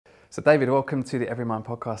So David, welcome to the Everymind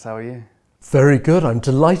podcast. How are you? Very good. I'm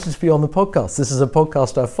delighted to be on the podcast. This is a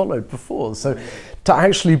podcast I've followed before, so to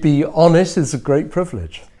actually be on it is a great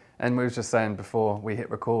privilege. And we were just saying before we hit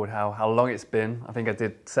record how long it's been. I think I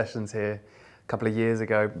did sessions here a couple of years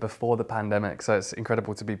ago before the pandemic, so it's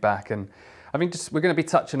incredible to be back. And I think we're going to be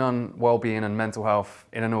touching on well-being and mental health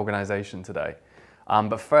in an organisation today.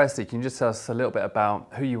 But firstly, can you just tell us a little bit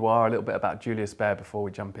about who you are, a little bit about Julius Baer before we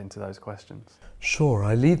jump into those questions? Sure.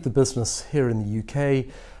 I lead the business here in the UK,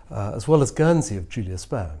 as well as Guernsey of Julius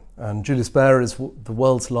Baer. And Julius Baer is the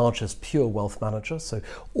world's largest pure wealth manager. So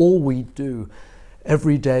all we do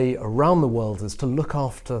every day around the world is to look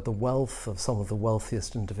after the wealth of some of the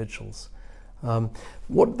wealthiest individuals.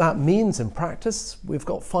 What that means in practice, we've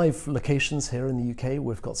got 5 locations here in the UK.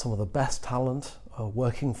 We've got some of the best talent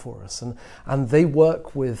working for us, and they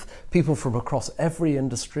work with people from across every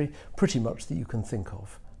industry, pretty much that you can think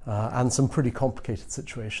of, and some pretty complicated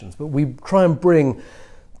situations. But we try and bring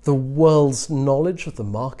the world's knowledge of the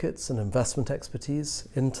markets and investment expertise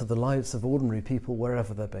into the lives of ordinary people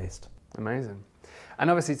wherever they're based. Amazing.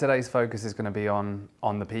 And obviously today's focus is going to be on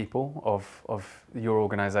the people of your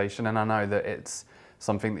organisation, and I know that it's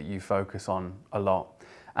something that you focus on a lot.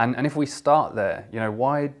 And if we start there,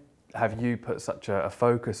 why have you put such a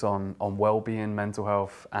focus on well-being, mental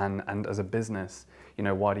health, and as a business,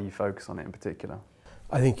 why do you focus on it in particular?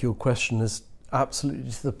 I think your question is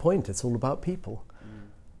absolutely to the point. It's all about people.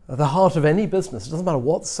 At the heart of any business, it doesn't matter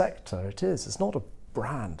what sector it is, it's not a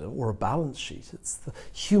brand or a balance sheet, it's the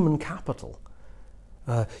human capital.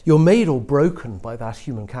 You're made or broken by that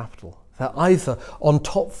human capital. They're either on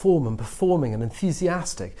top form and performing and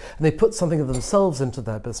enthusiastic, and they put something of themselves into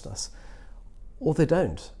their business, or they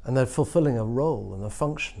don't, and they're fulfilling a role and a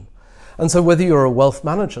function. And so whether you're a wealth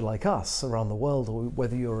manager like us around the world, or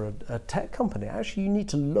whether you're a tech company, actually you need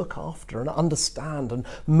to look after and understand and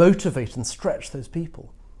motivate and stretch those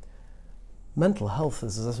people. Mental health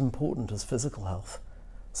is as important as physical health.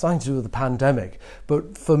 It's nothing to do with the pandemic,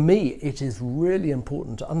 but for me it is really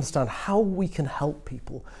important to understand how we can help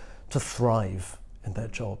people to thrive in their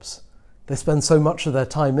jobs. They spend so much of their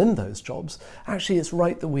time in those jobs. Actually, it's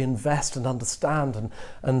right that we invest and understand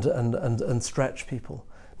and stretch people,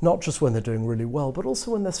 not just when they're doing really well, but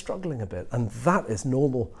also when they're struggling a bit. And that is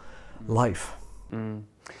normal life. And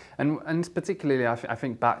particularly, I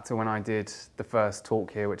think back to when I did the first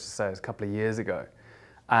talk here, which is a couple of years ago,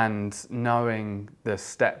 and knowing the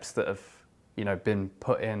steps that have been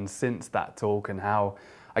put in since that talk, and how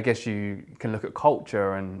I guess you can look at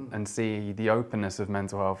culture and see the openness of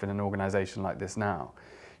mental health in an organisation like this now.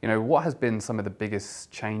 What has been some of the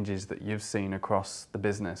biggest changes that you've seen across the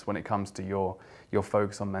business when it comes to your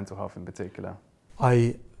focus on mental health in particular?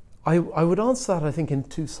 I would answer that, I think, in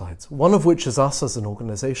 2 sides. One of which is us as an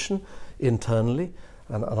organisation internally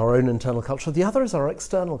and our own internal culture. The other is our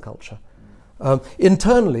external culture.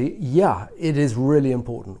 Internally, it is really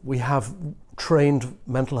important. We have trained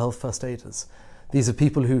mental health first aiders. These are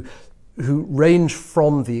people who range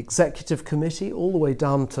from the executive committee all the way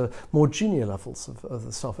down to more junior levels of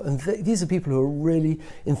the staff. And these are people who are really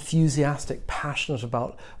enthusiastic, passionate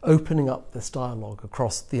about opening up this dialogue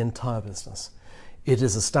across the entire business. It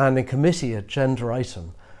is a standing committee agenda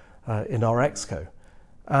item in our ExCo.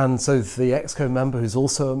 And so the ExCo member, who's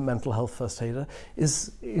also a mental health first aider,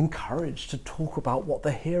 is encouraged to talk about what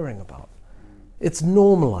they're hearing about. It's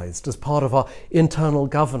normalised as part of our internal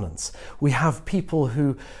governance. We have people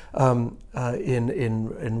who, in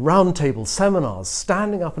roundtable seminars,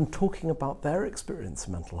 standing up and talking about their experience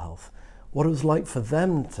of mental health, what it was like for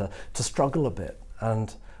them to struggle a bit,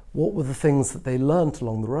 and what were the things that they learnt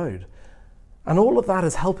along the road. And all of that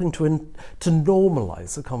is helping to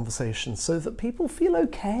normalise the conversation so that people feel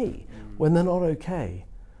okay when they're not okay.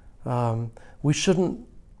 We shouldn't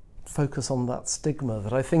focus on that stigma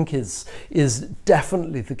that I think is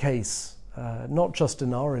definitely the case, not just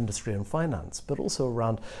in our industry and finance, but also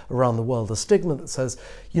around the world. A stigma that says,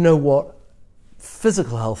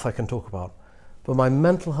 physical health I can talk about, but my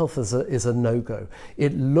mental health is a no-go.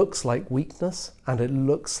 It looks like weakness, and it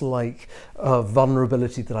looks like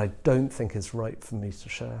vulnerability that I don't think is right for me to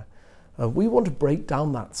share. We want to break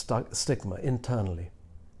down that stigma internally.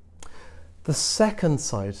 The second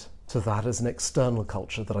side to that is an external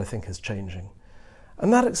culture that I think is changing.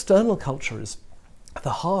 And that external culture is at the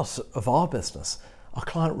heart of our business, our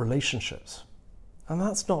client relationships. And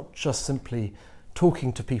that's not just simply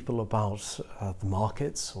talking to people about the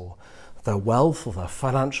markets or their wealth or their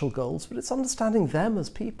financial goals, but it's understanding them as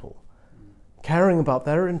people, caring about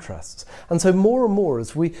their interests. And so more and more,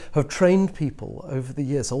 as we have trained people over the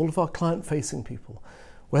years, all of our client-facing people,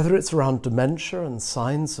 whether it's around dementia and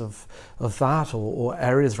signs of that, or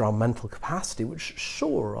areas around mental capacity, which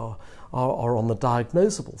sure are on the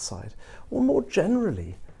diagnosable side, or more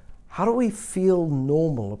generally, how do we feel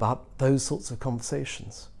normal about those sorts of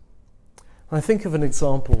conversations? And I think of an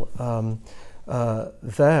example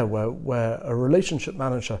there where a relationship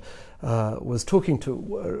manager was talking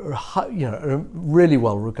to a really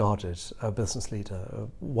well-regarded business leader,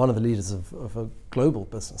 one of the leaders of a global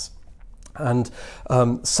business, and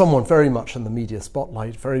someone very much in the media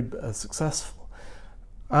spotlight, very successful.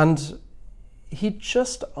 And he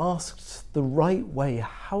just asked the right way,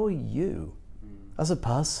 how are you as a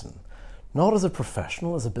person? Not as a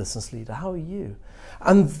professional, as a business leader, how are you?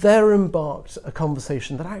 And there embarked a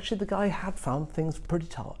conversation that actually the guy had found things pretty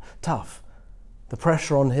tough. The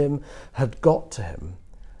pressure on him had got to him,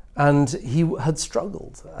 and he had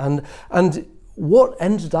struggled. And what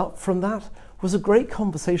ended up from that was a great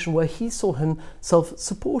conversation where he saw himself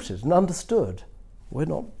supported and understood. We're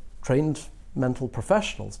not trained mental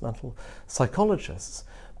professionals, mental psychologists,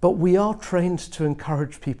 but we are trained to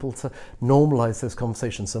encourage people to normalize those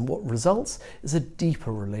conversations. And what results is a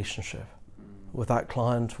deeper relationship with that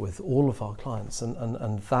client, with all of our clients.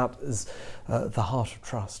 And that is the heart of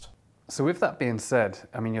trust. So with that being said,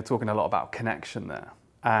 I mean, you're talking a lot about connection there.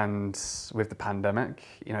 And with the pandemic,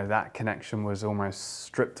 you know, that connection was almost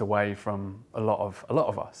stripped away from a lot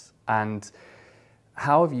of us. And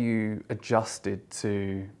how have you adjusted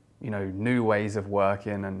to, you know, new ways of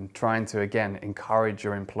working and trying to, again, encourage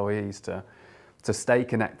your employees to stay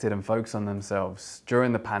connected and focus on themselves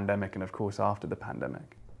during the pandemic and, of course, after the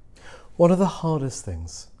pandemic? One of the hardest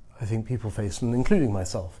things I think people faced, and including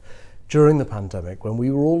myself, during the pandemic, when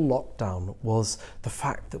we were all locked down, was the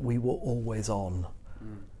fact that we were always on.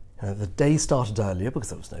 You know, the day started earlier because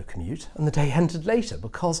there was no commute, and the day ended later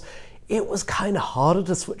because it was kind of harder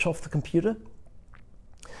to switch off the computer.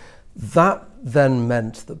 That then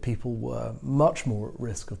meant that people were much more at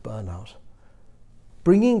risk of burnout.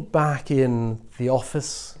 Bringing back in the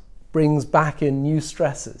office brings back in new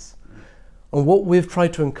stresses. And what we've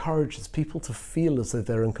tried to encourage is people to feel as though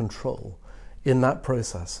they're in control in that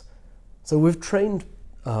process. So we've trained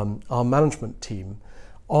our management team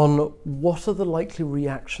on what are the likely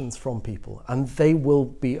reactions from people, and they will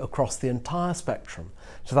be across the entire spectrum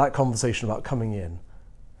to that conversation about coming in.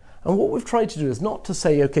 And what we've tried to do is not to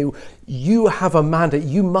say, okay, you have a mandate,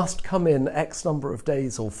 you must come in X number of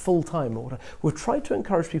days or full time or whatever. We've tried to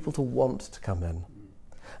encourage people to want to come in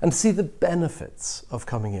and see the benefits of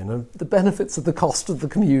coming in, and the benefits of the cost of the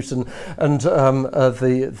commute and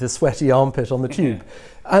the sweaty armpit on the tube.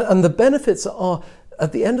 And the benefits are,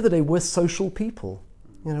 at the end of the day, we're social people.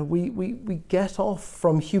 You know, we get off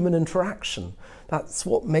from human interaction. That's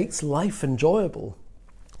what makes life enjoyable.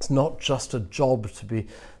 It's not just a job to be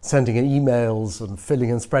sending in emails and filling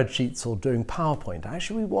in spreadsheets or doing PowerPoint.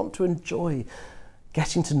 Actually, we want to enjoy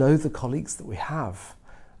getting to know the colleagues that we have,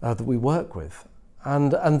 that we work with.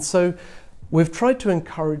 And so we've tried to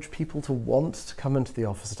encourage people to want to come into the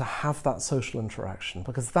office, to have that social interaction,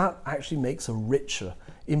 because that actually makes a richer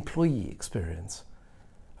employee experience.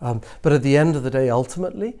 But at the end of the day,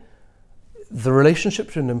 ultimately, the relationship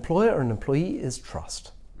between an employer and an employee is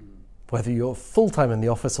trust. Whether you're full-time in the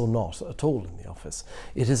office or not at all in the office,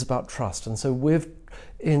 it is about trust. And so we've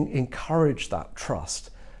encouraged that trust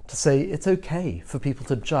to say it's okay for people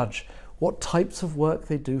to judge what types of work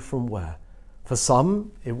they do from where. For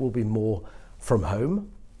some, it will be more from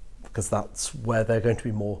home, because that's where they're going to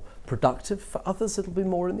be more productive. For others, it'll be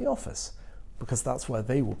more in the office, because that's where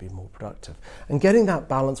they will be more productive. And getting that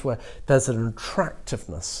balance where there's an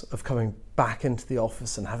attractiveness of coming back into the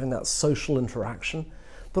office and having that social interaction,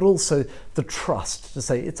 but also the trust to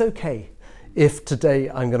say, it's okay if today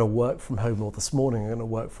I'm going to work from home, or this morning I'm going to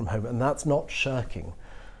work from home, and that's not shirking.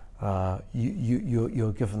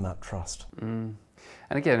 You're given that trust.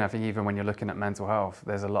 And again, I think even when you're looking at mental health,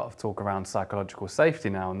 there's a lot of talk around psychological safety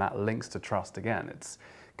now, and that links to trust again. It's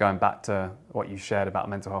going back to what you shared about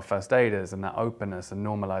mental health first aiders and that openness and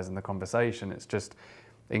normalizing the conversation. It's just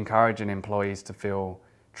encouraging employees to feel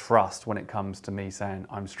trust when it comes to me saying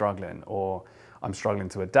I'm struggling, or I'm struggling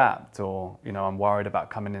to adapt, or, you know, I'm worried about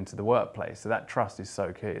coming into the workplace. So that trust is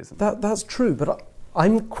so key, isn't it? That's true, but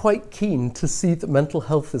I'm quite keen to see that mental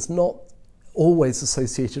health is not always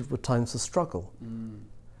associated with times of struggle.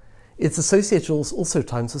 It's associated also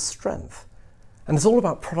times of strength. And it's all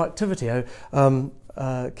about productivity.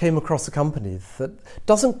 I came across a company that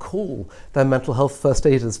doesn't call their mental health first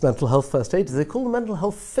aiders. They call them mental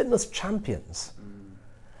health fitness champions.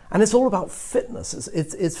 And it's all about fitness.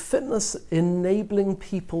 It's fitness enabling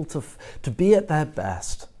people to be at their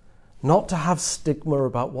best, not to have stigma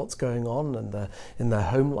about what's going on in their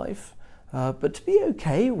home life, but to be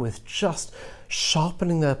okay with just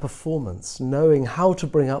sharpening their performance, knowing how to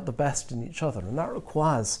bring out the best in each other. And that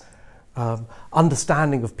requires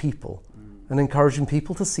understanding of people and encouraging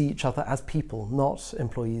people to see each other as people, not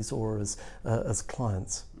employees or as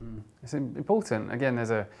clients. It's important. Again,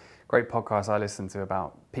 there's a great podcast I listen to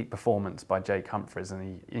about peak performance by Jake Humphries,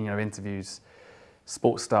 and he interviews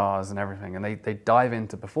sports stars and everything, and they dive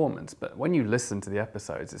into performance. But when you listen to the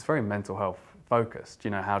episodes, it's very mental health focused.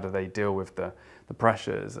 How do they deal with the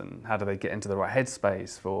pressures, and how do they get into the right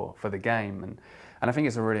headspace for the game? And I think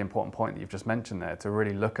it's a really important point that you've just mentioned there, to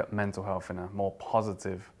really look at mental health in a more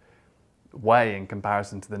positive way in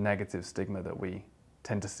comparison to the negative stigma that we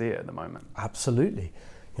tend to see it at the moment. Absolutely.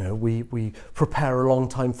 We prepare a long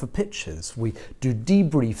time for pitches. We do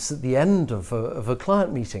debriefs at the end of a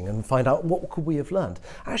client meeting and find out what could we have learned.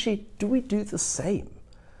 Actually, do we do the same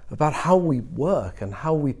about how we work and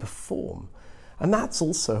how we perform? And that's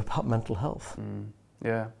also about mental health.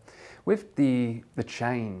 Yeah. With the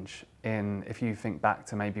change in, if you think back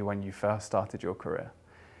to maybe when you first started your career,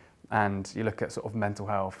 and you look at sort of mental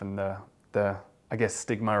health and the I guess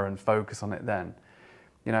stigma and focus on it then,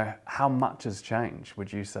 how much has changed,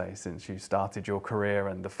 would you say, since you started your career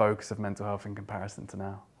and the focus of mental health in comparison to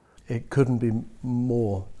now? It couldn't be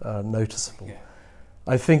more noticeable. Yeah.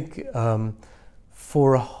 I think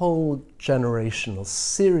for a whole generation or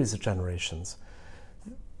series of generations,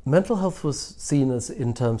 mental health was seen as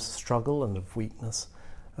in terms of struggle and of weakness,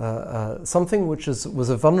 something which was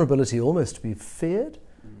a vulnerability almost to be feared.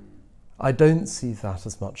 I don't see that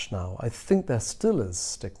as much now. I think there still is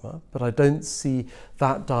stigma, but I don't see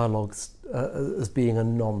that dialogue as being a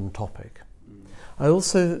non-topic. I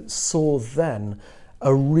also saw then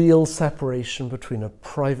a real separation between a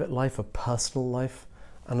private life, a personal life,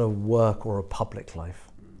 and a work or a public life.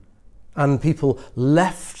 And people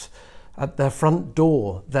left at their front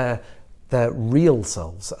door their real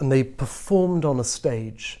selves, and they performed on a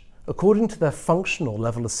stage according to their functional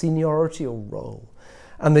level of seniority or role.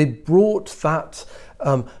 And they brought that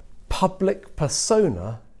public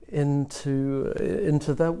persona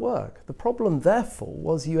into their work. The problem, therefore,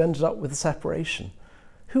 was you ended up with a separation.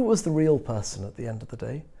 Who was the real person at the end of the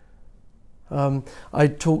day? I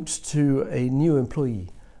talked to a new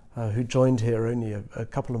employee who joined here only a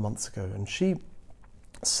couple of months ago,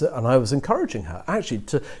 and I was encouraging her actually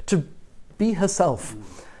to be herself.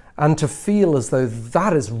 And to feel as though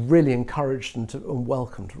that is really encouraged and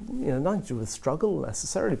welcomed, nothing to do with struggle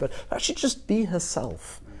necessarily, but actually just be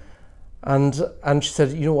herself. And she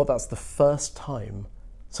said, you know what, that's the first time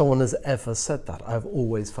someone has ever said that. I've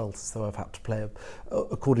always felt as though I've had to play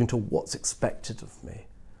according to what's expected of me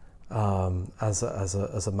as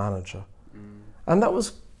a manager. And that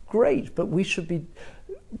was great, but we should be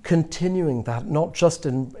continuing that, not just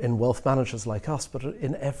in wealth managers like us, but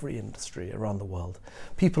in every industry around the world.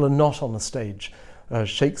 People are not on a stage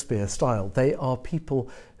Shakespeare style. They are people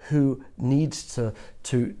who need to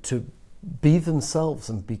be themselves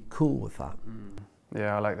and be cool with that.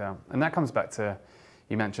 Yeah, I like that. And that comes back to,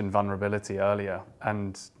 you mentioned vulnerability earlier,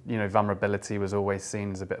 and vulnerability was always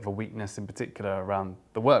seen as a bit of a weakness, in particular around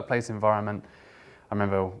the workplace environment. I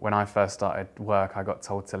remember when I first started work, I got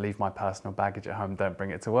told to leave my personal baggage at home, don't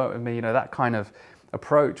bring it to work with me. That kind of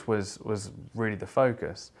approach was really the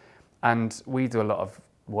focus. And we do a lot of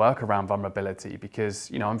work around vulnerability because,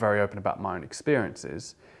 I'm very open about my own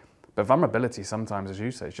experiences. But vulnerability sometimes, as you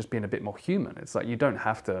say, is just being a bit more human. It's like you don't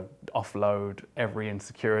have to offload every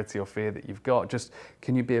insecurity or fear that you've got. Just,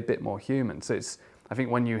 can you be a bit more human? So I think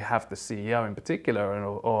when you have the CEO in particular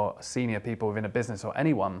or senior people within a business or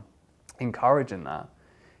anyone encouraging that,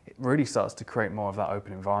 it really starts to create more of that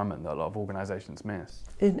open environment that a lot of organisations miss.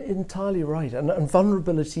 Entirely right. And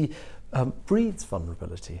vulnerability breeds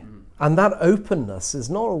vulnerability. And that openness is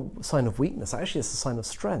not a sign of weakness. Actually, it's a sign of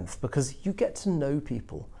strength, because you get to know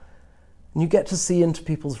people and you get to see into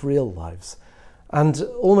people's real lives. And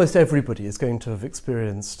almost everybody is going to have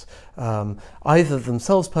experienced either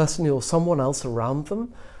themselves personally or someone else around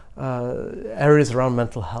them, areas around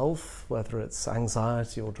mental health, whether it's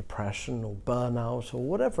anxiety or depression or burnout or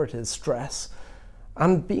whatever it is, stress.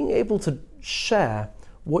 And being able to share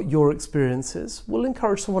what your experience is will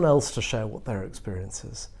encourage someone else to share what their experience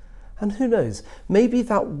is. And who knows, maybe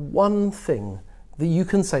that one thing that you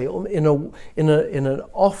can say in an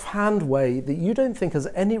offhand way that you don't think has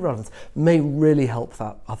any relevance may really help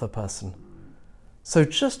that other person. So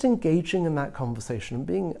just engaging in that conversation and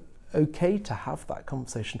being okay to have that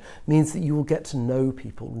conversation means that you will get to know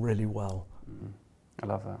people really well. I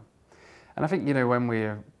love that. And I think, when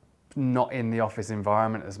we're not in the office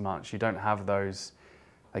environment as much, you don't have those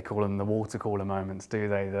they call them the water cooler moments, do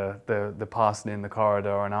they? The passing in the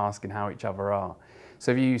corridor and asking how each other are.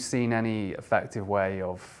 So have you seen any effective way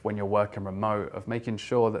of, when you're working remote, of making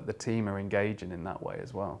sure that the team are engaging in that way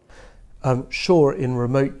as well? Sure, in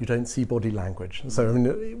remote you don't see body language. So I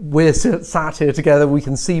mean, we're sat here together, we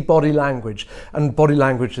can see body language, and body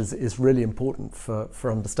language is really important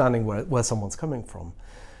for understanding where someone's coming from.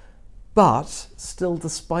 But still,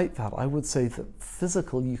 despite that, I would say that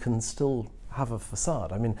physical, you can still have a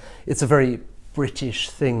facade. I mean, it's a very British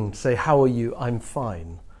thing to say, how are you? I'm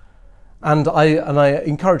fine. And I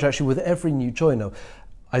encourage, actually, with every new joiner,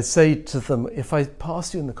 I say to them, if I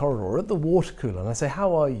pass you in the corridor or at the water cooler and I say,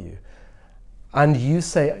 how are you? And you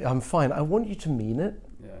say, I'm fine, I want you to mean it.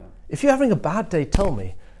 Yeah. If you're having a bad day, tell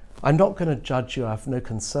me. I'm not going to judge you. I have no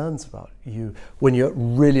concerns about you when you're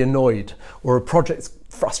really annoyed, or a project's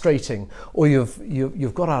frustrating, or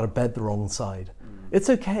you've got out of bed the wrong side. It's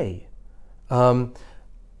okay. In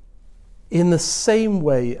the same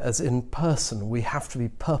way as in person, we have to be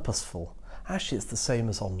purposeful. Actually, it's the same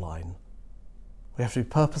as online. We have to be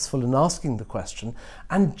purposeful in asking the question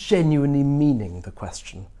and genuinely meaning the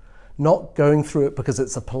question. Not going through it because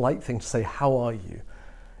it's a polite thing to say, how are you?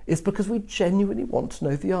 It's because we genuinely want to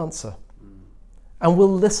know the answer. And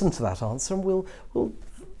we'll listen to that answer, and we'll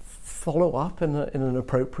follow up in an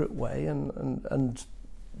appropriate way and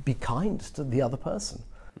be kind to the other person.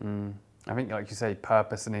 I think, like you say,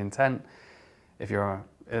 purpose and intent.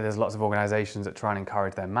 There's lots of organisations that try and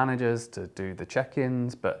encourage their managers to do the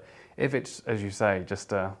check-ins, but if it's, as you say,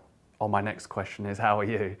 just my next question is, how are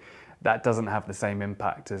you? That doesn't have the same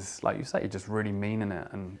impact as, like you say, just really meaning it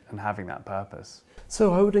and having that purpose.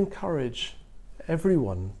 So I would encourage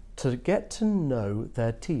everyone to get to know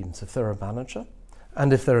their teams, if they're a manager,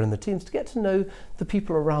 and if they're in the teams, to get to know the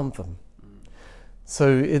people around them.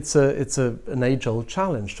 So it's an age-old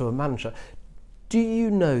challenge to a manager. Do you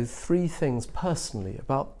know 3 things personally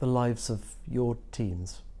about the lives of your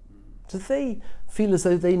teams? Do they feel as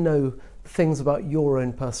though they know things about your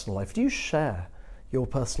own personal life? Do you share your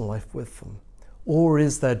personal life with them? Or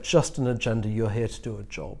is there just an agenda, you're here to do a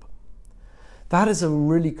job? That is a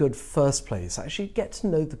really good first place. Actually get to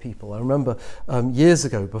know the people. I remember years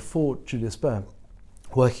ago, before Julius Baer,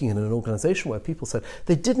 working in an organisation where people said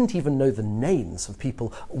they didn't even know the names of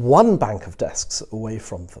people one bank of desks away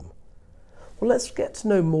from them. Well, let's get to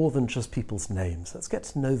know more than just people's names. Let's get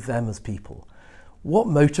to know them as people. What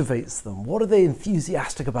motivates them? What are they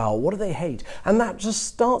enthusiastic about? What do they hate? And that just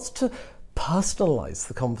starts to personalise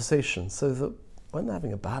the conversation, so that when they're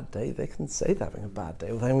having a bad day, they can say they're having a bad day,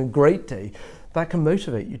 or they're having a great day. That can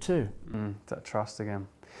motivate you too. That trust again.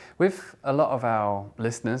 With a lot of our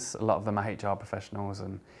listeners, a lot of them are HR professionals,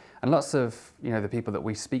 and lots of the people that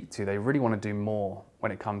we speak to, they really want to do more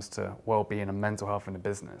when it comes to well-being and mental health in the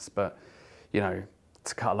business. But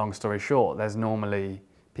to cut a long story short, there's normally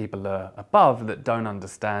people above that don't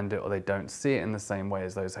understand it, or they don't see it in the same way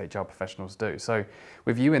as those HR professionals do. So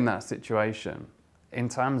with you in that situation, in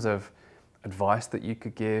terms of advice that you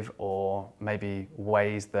could give, or maybe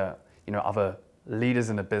ways that other leaders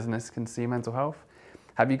in a business can see mental health,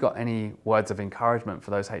 have you got any words of encouragement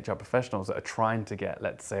for those HR professionals that are trying to get,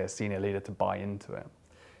 let's say, a senior leader to buy into it?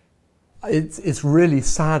 It's really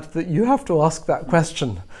sad that you have to ask that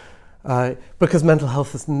question, because mental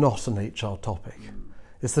health is not an HR topic.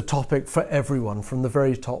 It's the topic for everyone from the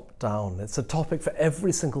very top down. It's a topic for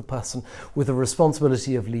every single person with a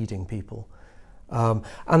responsibility of leading people. And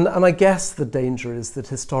I guess the danger is that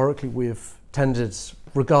historically we've tended,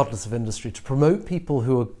 regardless of industry, to promote people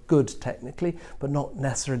who are good technically, but not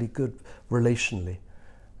necessarily good relationally.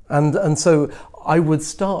 And so I would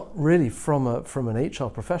start really from an HR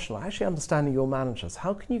professional, actually understanding your managers.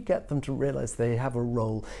 How can you get them to realise they have a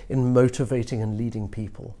role in motivating and leading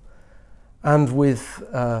people? And with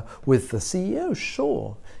the CEO,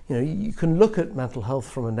 sure, you can look at mental health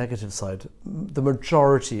from a negative side. The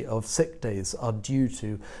majority of sick days are due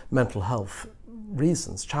to mental health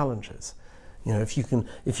reasons, challenges. If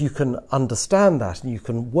you can understand that and you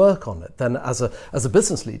can work on it, then as a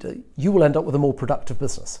business leader, you will end up with a more productive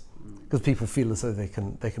business, because people feel as though they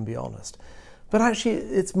can be honest. But actually,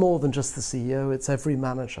 it's more than just the CEO. It's every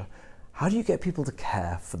manager. How do you get people to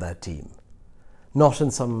care for their team? Not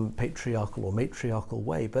in some patriarchal or matriarchal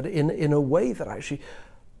way, but in a way that actually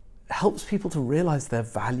helps people to realise they're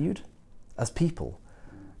valued as people.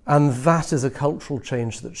 And that is a cultural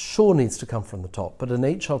change that sure needs to come from the top, but an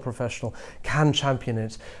HR professional can champion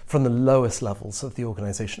it from the lowest levels of the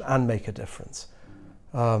organisation and make a difference.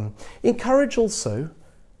 Encourage also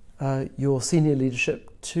your senior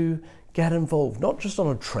leadership to get involved, not just on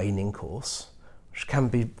a training course, which can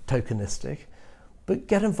be tokenistic, but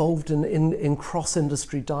get involved in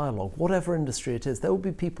cross-industry dialogue. Whatever industry it is, there will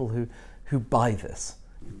be people who buy this,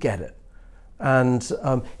 get it, and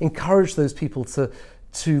encourage those people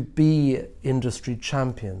to be industry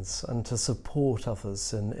champions and to support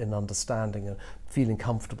others in understanding and feeling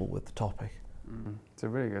comfortable with the topic. It's a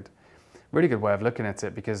really good way of looking at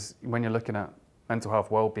it, because when you're looking at mental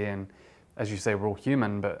health, well-being, as you say, we're all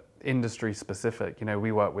human, but industry specific.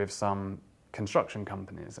 We work with some construction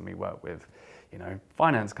companies and we work with,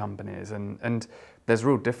 finance companies, and there's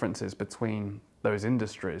real differences between those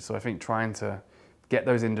industries. So I think trying to get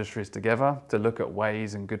those industries together to look at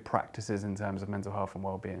ways and good practices in terms of mental health and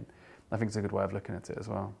well-being, I think it's a good way of looking at it as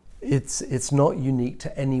well. It's not unique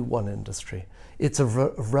to any one industry. It's of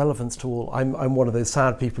relevance to all. I'm one of those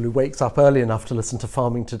sad people who wakes up early enough to listen to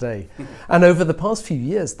Farming Today. And over the past few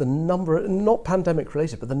years, the number, not pandemic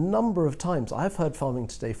related, but the number of times I've heard Farming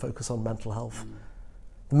Today focus on mental health.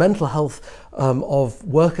 The mental health of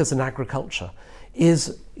workers in agriculture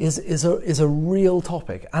is a real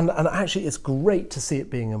topic, and actually it's great to see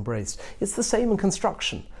it being embraced. It's the same in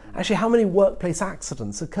construction. Actually, how many workplace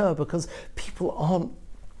accidents occur because people aren't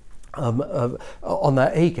on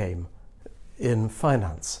their A game in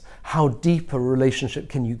finance? How deep a relationship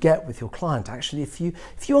can you get with your client actually if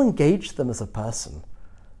you engage them as a person?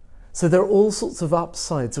 So there are all sorts of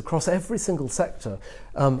upsides across every single sector.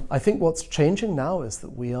 I think what's changing now is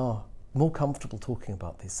that we are more comfortable talking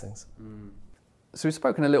about these things. So we've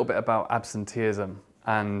spoken a little bit about absenteeism,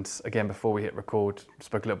 and again, before we hit record,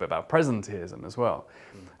 spoke a little bit about presenteeism as well.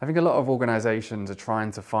 I think a lot of organisations are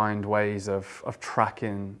trying to find ways of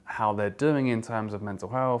tracking how they're doing in terms of mental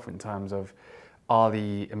health, in terms of are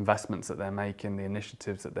the investments that they're making, the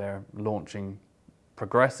initiatives that they're launching,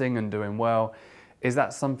 progressing and doing well. Is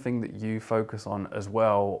that something that you focus on as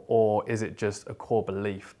well, or is it just a core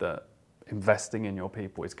belief that investing in your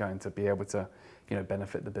people is going to be able to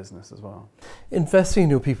benefit the business as well? Investing in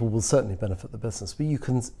your people will certainly benefit the business, but you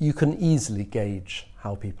can easily gauge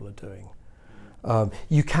how people are doing.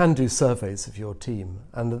 You can do surveys of your team,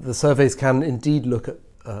 and the surveys can indeed look at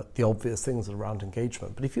the obvious things around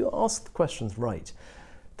engagement. But if you ask the questions right,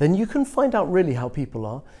 then you can find out really how people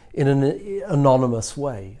are in an anonymous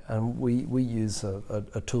way. And we use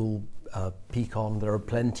a tool, Peakon, there are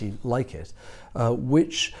plenty like it,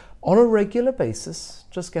 which on a regular basis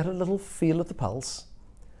just get a little feel of the pulse.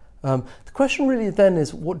 The question really then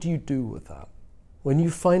is, what do you do with that? When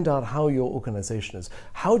you find out how your organisation is,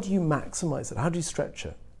 how do you maximise it? How do you stretch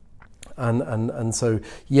it? And so,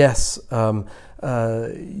 yes,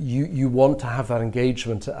 you want to have that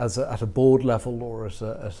engagement at a board level or at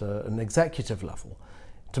an executive level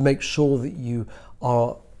to make sure that you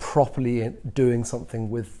are properly doing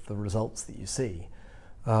something with the results that you see.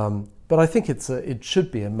 But I think it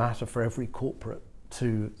should be a matter for every corporate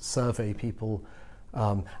to survey people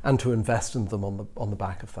and to invest in them on the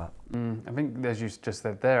back of that. I think, as you just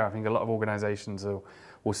said there, I think a lot of organisations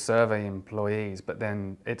will survey employees, but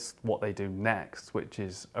then it's what they do next, which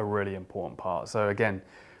is a really important part. So again,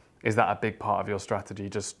 is that a big part of your strategy,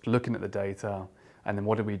 just looking at the data, and then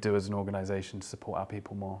what do we do as an organisation to support our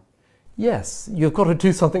people more? Yes, you've got to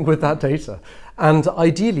do something with that data. And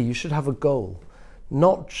ideally, you should have a goal,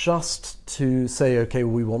 not just to say, okay,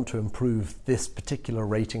 well, we want to improve this particular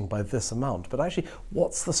rating by this amount, but actually,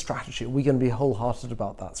 what's the strategy? Are we going to be wholehearted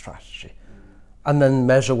about that strategy? And then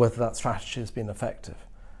measure whether that strategy has been effective.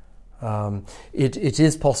 It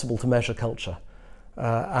is possible to measure culture,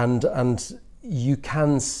 and you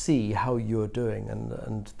can see how you're doing,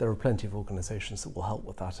 and there are plenty of organisations that will help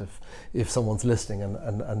with that if someone's listening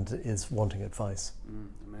and is wanting advice.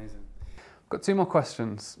 Amazing. I've got two more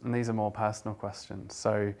questions, and these are more personal questions.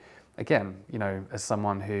 So again, as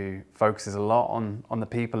someone who focuses a lot on the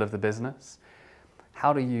people of the business,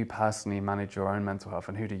 how do you personally manage your own mental health,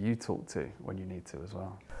 and who do you talk to when you need to as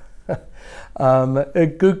well? A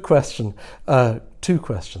good question. Two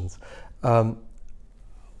questions.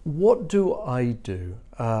 What do?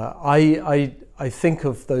 I think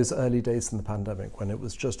of those early days in the pandemic when it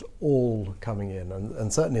was just all coming in,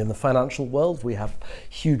 and certainly in the financial world we have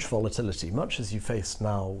huge volatility, much as you face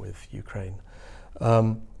now with Ukraine.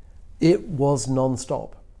 It was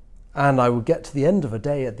non-stop, and I would get to the end of a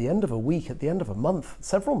day, at the end of a week, at the end of a month,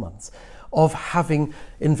 several months, of having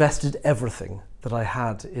invested everything that I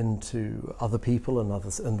had into other people and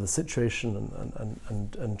others and the situation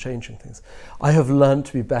and changing things. I have learned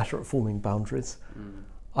to be better at forming boundaries.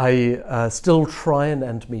 I still try and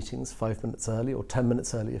end meetings 5 minutes early or 10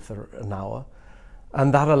 minutes early if they're an hour.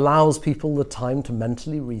 And that allows people the time to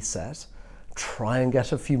mentally reset, try and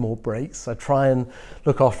get a few more breaks. I try and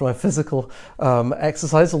look after my physical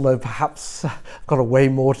exercise, although perhaps I've got a way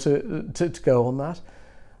more to go on that.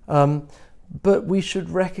 But we should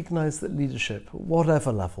recognise that leadership, at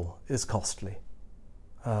whatever level, is costly.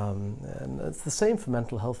 And it's the same for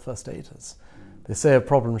mental health first aiders. They say a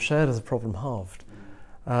problem shared is a problem halved.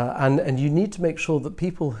 And you need to make sure that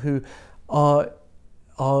people who are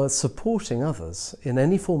supporting others in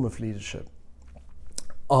any form of leadership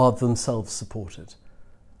are themselves supported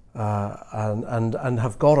and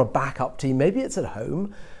have got a backup team. Maybe it's at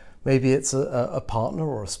home, maybe it's a partner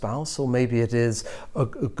or a spouse, or maybe it is a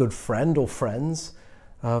good friend or friends.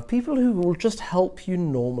 People who will just help you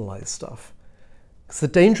normalise stuff. Because the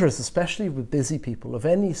danger is, especially with busy people of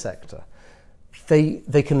any sector,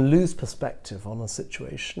 they can lose perspective on a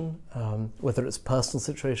situation, whether it's a personal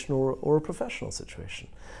situation or a professional situation.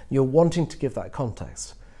 You're wanting to give that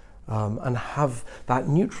context and have that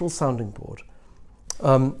neutral sounding board.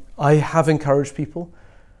 I have encouraged people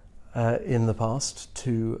in the past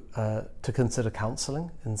to consider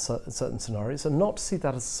counselling in certain scenarios, and not to see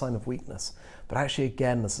that as a sign of weakness, but actually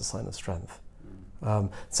again as a sign of strength.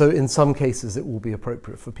 So in some cases it will be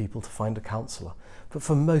appropriate for people to find a counsellor, but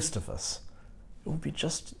for most of us it will be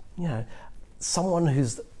just, someone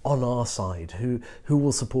who's on our side, who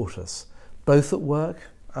will support us, both at work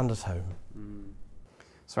and at home.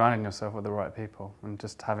 Surrounding yourself with the right people, and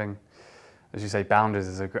just having, as you say, boundaries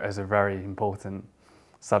is a very important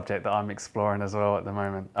subject that I'm exploring as well at the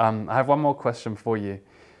moment. I have one more question for you,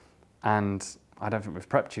 and I don't think we've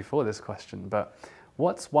prepped you for this question, but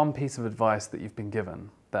what's one piece of advice that you've been given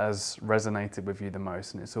that has resonated with you the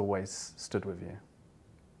most and it's always stood with you?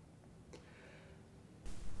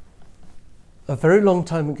 A very long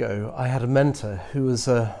time ago, I had a mentor who was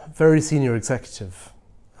a very senior executive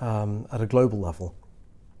at a global level.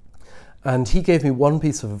 And he gave me one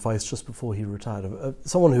piece of advice just before he retired,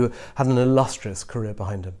 someone who had an illustrious career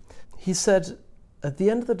behind him. He said, at the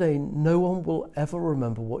end of the day, no one will ever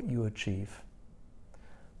remember what you achieve,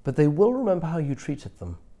 but they will remember how you treated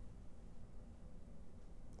them.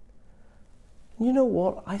 And you know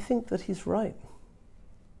what? I think that he's right.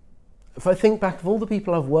 If I think back of all the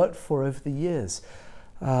people I've worked for over the years,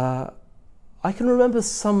 I can remember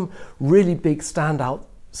some really big standout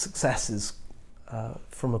successes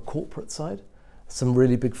from a corporate side, some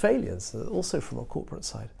really big failures also from a corporate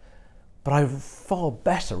side. But I far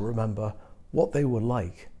better remember what they were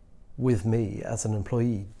like with me as an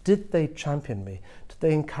employee. Did they champion me? Did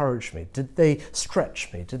they encourage me? Did they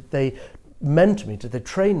stretch me? Did they mentor me? Did they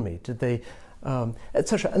train me? Did they,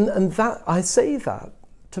 etc. And that, I say that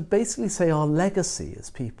to basically say our legacy as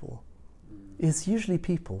people is usually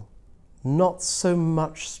people, not so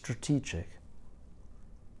much strategic.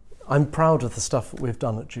 I'm proud of the stuff that we've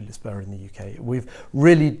done at Julius Baer in the UK. We've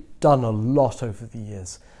really done a lot over the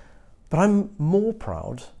years. But I'm more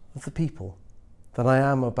proud of the people than I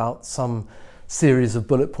am about some series of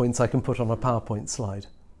bullet points I can put on a PowerPoint slide.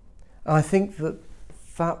 And I think that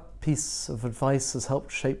that piece of advice has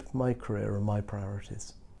helped shape my career and my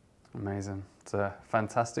priorities. Amazing. It's a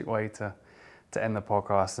fantastic way to end the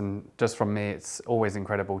podcast. And just from me, it's always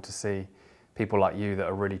incredible to see people like you that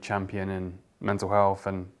are really championing mental health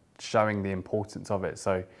and showing the importance of it.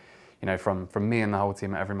 So, from me and the whole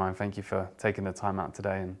team at Everymind, thank you for taking the time out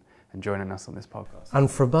today and joining us on this podcast. And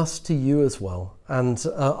from us to you as well, and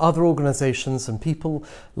other organisations and people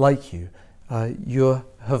like you, you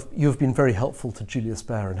have been very helpful to Julius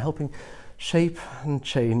Baer in helping shape and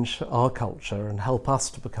change our culture and help us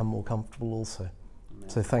to become more comfortable also. Yeah.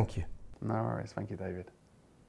 So thank you. No worries. Thank you, David.